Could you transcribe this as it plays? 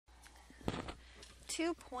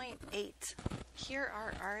2.8. Here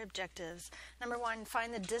are our objectives. Number 1,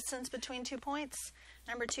 find the distance between 2 points.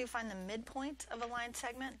 Number 2, find the midpoint of a line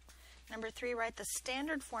segment. Number 3, write the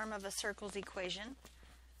standard form of a circle's equation.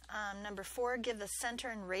 Number 4, give the center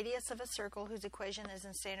and radius of a circle whose equation is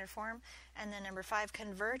in standard form. And then number 5,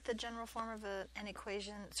 convert the general form of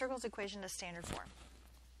circle's equation to standard form.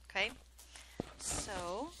 Okay?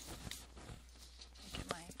 So, let me get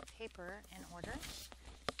my paper in order.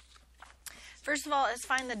 First of all, is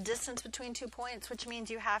find the distance between 2 points, which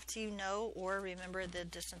means you have to know or remember the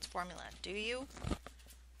distance formula. Do you?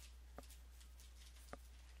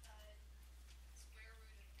 Square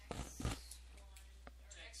root of x1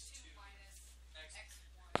 or x2 minus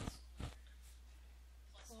x1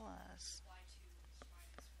 plus y2 minus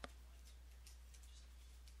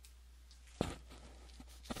y1.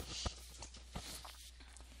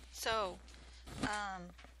 So,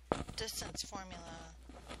 distance formula.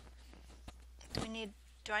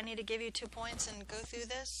 Do I need to give you 2 points and go through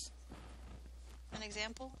this? An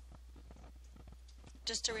example?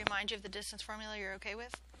 Just to remind you of the distance formula you're okay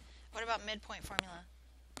with? What about midpoint formula?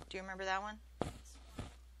 Do you remember that one? x1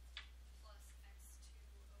 plus x2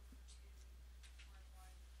 over 2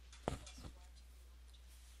 y1 plus y2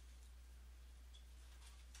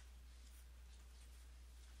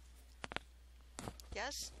 over 2.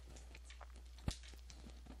 Yes?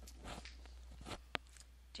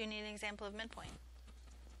 Do you need an example of midpoint?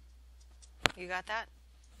 You got that?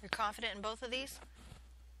 You're confident in both of these?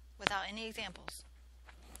 Without any examples?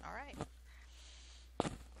 All right.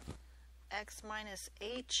 X minus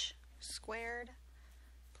h squared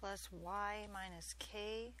plus y minus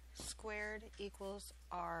k squared equals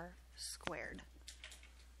r squared.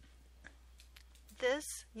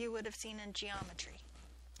 This you would have seen in geometry.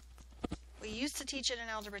 We used to teach it in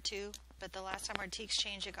Algebra 2, but the last time our TEKS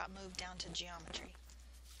changed, it got moved down to geometry.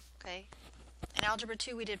 Okay? In Algebra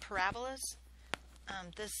 2, we did parabolas.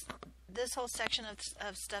 This whole section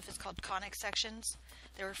of stuff is called conic sections.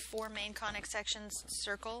 There were 4 main conic sections: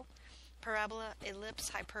 circle, parabola, ellipse,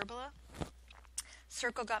 hyperbola.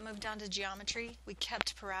 Circle got moved down to geometry. We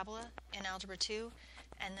kept parabola in Algebra 2,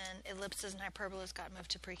 and then ellipses and hyperbolas got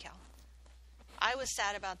moved to pre-cal. I was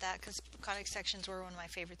sad about that because conic sections were one of my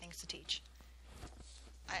favorite things to teach.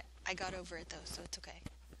 I got over it though, so it's okay.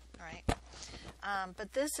 All right.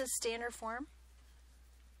 But this is standard form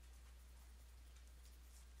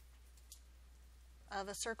of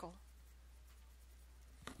a circle.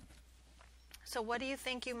 So what do you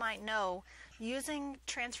think you might know using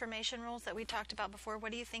transformation rules that we talked about before?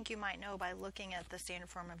 What do you think you might know by looking at the standard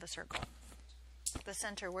form of a circle? The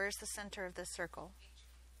center. Where's the center of this circle?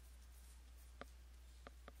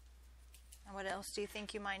 And what else do you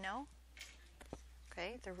think you might know?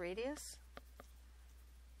 Okay, the radius.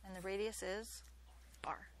 And the radius is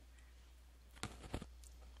r.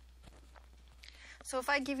 So if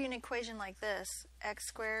I give you an equation like this, x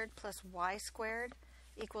squared plus y squared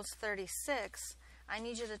equals 36, I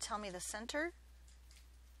need you to tell me the center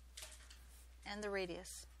and the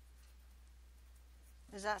radius.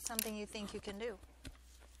 Is that something you think you can do?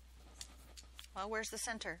 Well, where's the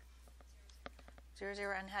center? 0,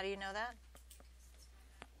 0. And how do you know that?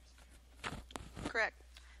 Correct.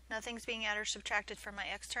 Nothing's being added or subtracted from my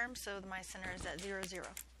x term, so my center is at 0, 0.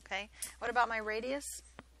 Okay. What about my radius?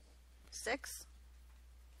 6.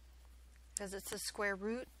 Because it's the square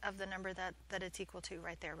root of the number that it's equal to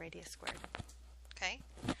right there, radius squared. Okay.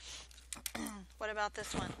 What about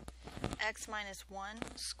this one? X minus 1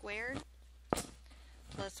 squared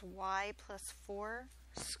plus y plus 4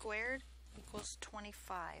 squared equals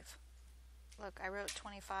 25. Look, I wrote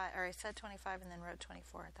 25, or I said 25 and then wrote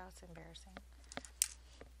 24. That was embarrassing.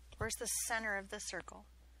 Where's the center of the circle?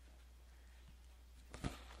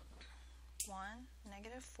 1,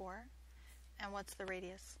 negative 4. And what's the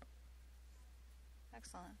radius?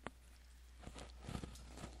 Excellent.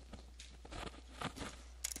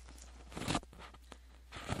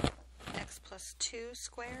 X plus 2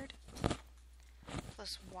 squared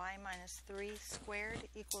plus y minus 3 squared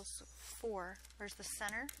equals 4. Where's the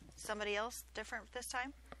center? Somebody else different this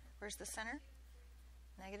time? Where's the center?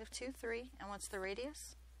 Negative 2, 3. And what's the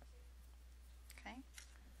radius? Okay.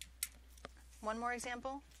 One more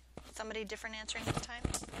example. Somebody different answering this time.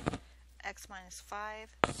 X minus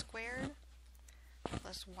 5 squared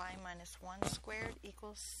plus y minus 1 squared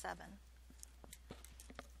equals 7.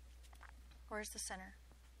 Where's the center?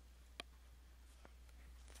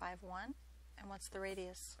 5, 1. And what's the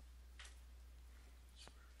radius?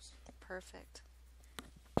 Perfect.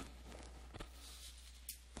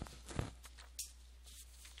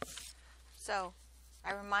 So,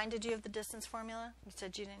 I reminded you of the distance formula. You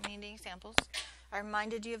said you didn't need any examples. I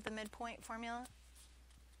reminded you of the midpoint formula.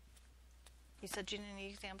 You said you didn't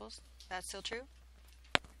need examples. That's still true?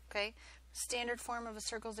 Okay. Standard form of a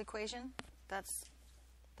circle's equation. That's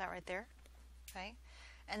that right there. Okay.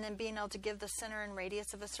 And then being able to give the center and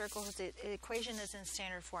radius of a circle, because the equation is in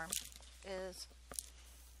standard form, is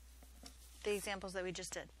the examples that we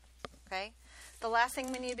just did. Okay. The last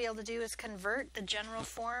thing we need to be able to do is convert the general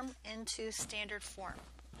form into standard form.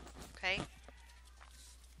 Okay.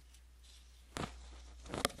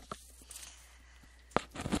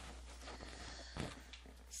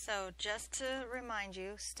 So just to remind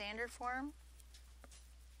you, standard form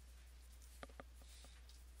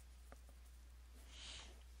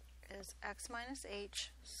is x minus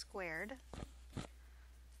h squared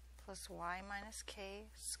plus y minus k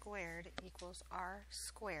squared equals r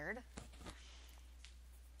squared.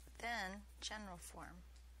 Then general form.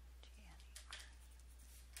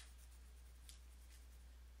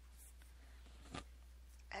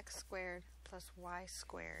 X squared plus y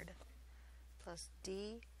squared plus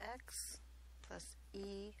dx plus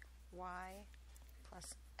ey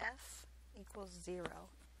plus f equals 0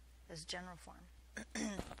 is general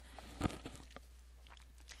form.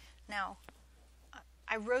 Now,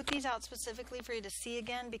 I wrote these out specifically for you to see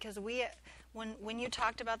again because when you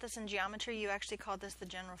talked about this in geometry, you actually called this the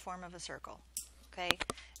general form of a circle. Okay?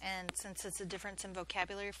 And since it's a difference in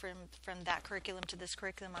vocabulary from that curriculum to this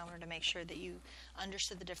curriculum, I wanted to make sure that you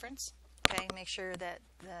understood the difference. Okay? Make sure that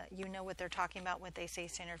you know what they're talking about when they say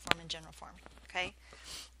standard form and general form. Okay?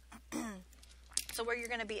 So what you're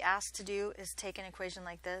going to be asked to do is take an equation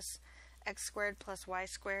like this. X squared plus y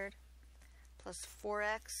squared plus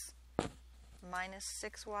 4x minus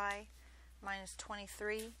 6y minus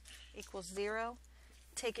 23 equals 0.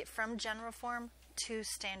 Take it from general form to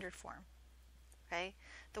standard form. Okay?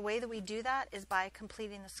 The way that we do that is by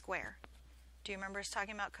completing the square. Do you remember us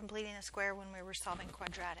talking about completing the square when we were solving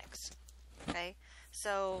quadratics? Okay?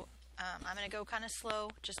 So I'm going to go kind of slow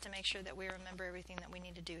just to make sure that we remember everything that we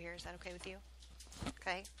need to do here. Is that okay with you?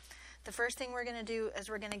 Okay? The first thing we're going to do is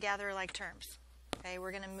we're going to gather like terms. Okay?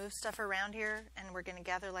 We're going to move stuff around here and we're going to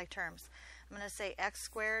gather like terms. I'm going to say x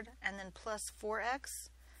squared and then plus 4x.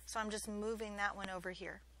 So I'm just moving that one over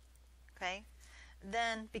here. Okay?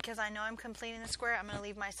 Then, because I know I'm completing the square, I'm going to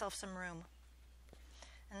leave myself some room.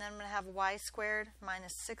 And then I'm going to have y squared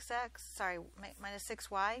minus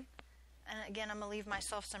 6y. And again, I'm going to leave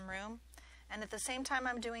myself some room. And at the same time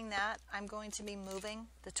I'm doing that, I'm going to be moving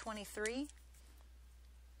the 23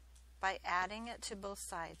 by adding it to both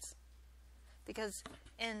sides. Because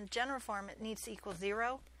in general form, it needs to equal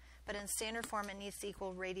 0. But in standard form, it needs to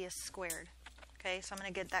equal radius squared. Okay, so I'm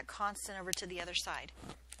going to get that constant over to the other side.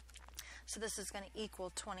 So this is going to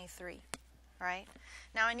equal 23. All right.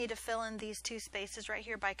 Now I need to fill in these two spaces right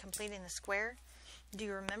here by completing the square. Do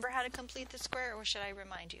you remember how to complete the square, or should I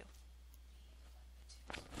remind you?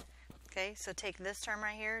 Okay, so take this term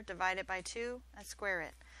right here, divide it by 2, and square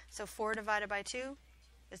it. So 4 divided by 2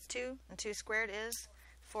 is 2, and 2 squared is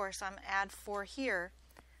 4. So I'm going to add 4 here.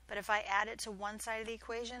 But if I add it to one side of the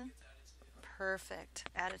equation, perfect.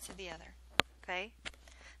 Add it to the other. Okay?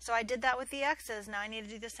 So I did that with the x's. Now I need to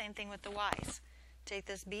do the same thing with the y's. Take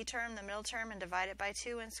this b term, the middle term, and divide it by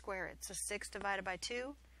 2 and square it. So 6 divided by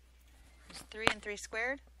 2 is 3, and 3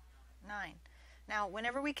 squared? 9. Now,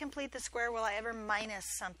 whenever we complete the square, will I ever minus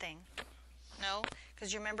something? No?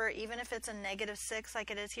 Because you remember, even if it's a negative 6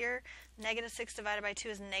 like it is here, negative 6 divided by 2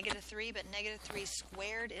 is negative 3, but negative 3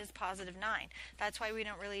 squared is positive 9. That's why we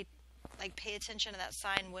don't really pay attention to that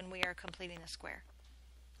sign when we are completing the square.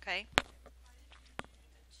 Okay?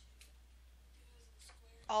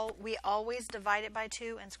 We always divide it by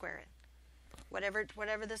 2 and square it.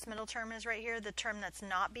 Whatever this middle term is right here, the term that's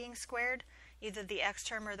not being squared, either the x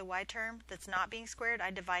term or the y term that's not being squared, I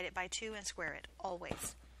divide it by 2 and square it,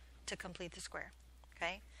 always, to complete the square.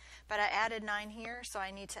 Okay? But I added 9 here, so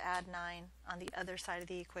I need to add 9 on the other side of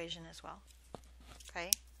the equation as well.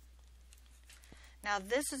 Okay? Now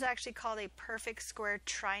this is actually called a perfect square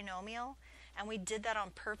trinomial, and we did that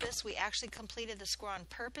on purpose. We actually completed the square on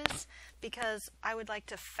purpose because I would like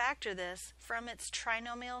to factor this from its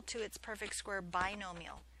trinomial to its perfect square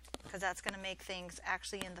binomial, because that's going to make things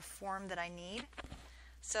actually in the form that I need.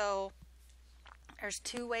 So there's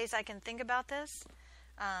 2 ways I can think about this.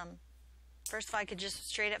 First of all, I could just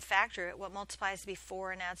straight up factor it. What multiplies to be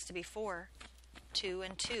 4 and adds to be 4? 2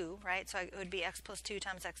 and 2, right? So it would be x plus 2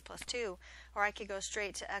 times x plus 2. Or I could go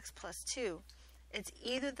straight to x plus 2. It's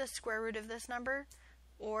either the square root of this number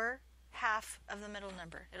or half of the middle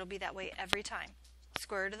number. It'll be that way every time.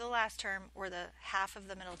 Square root of the last term or the half of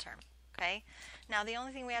the middle term. Okay? Now the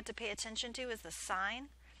only thing we have to pay attention to is the sign.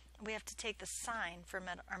 We have to take the sign for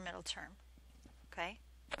our middle term. Okay?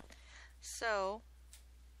 So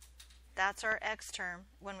That's our x term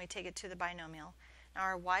when we take it to the binomial. Now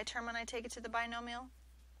our y term when I take it to the binomial,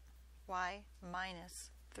 y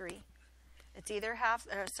minus 3. It's either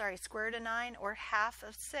square root of 9 or half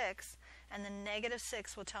of 6, and the negative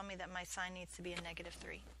 6 will tell me that my sign needs to be a negative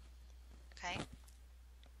 3. Okay?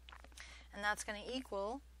 And that's going to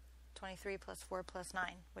equal 23 plus 4 plus 9,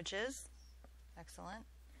 which is, excellent.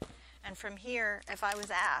 And from here, if I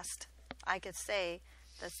was asked, I could say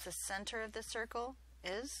that the center of the circle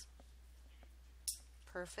is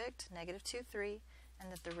perfect, negative 2, 3,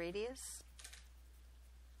 and that the radius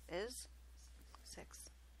is 6.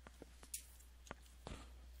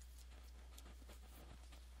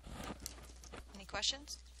 Any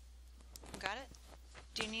questions? You got it?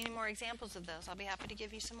 Do you need any more examples of those? I'll be happy to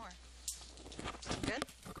give you some more.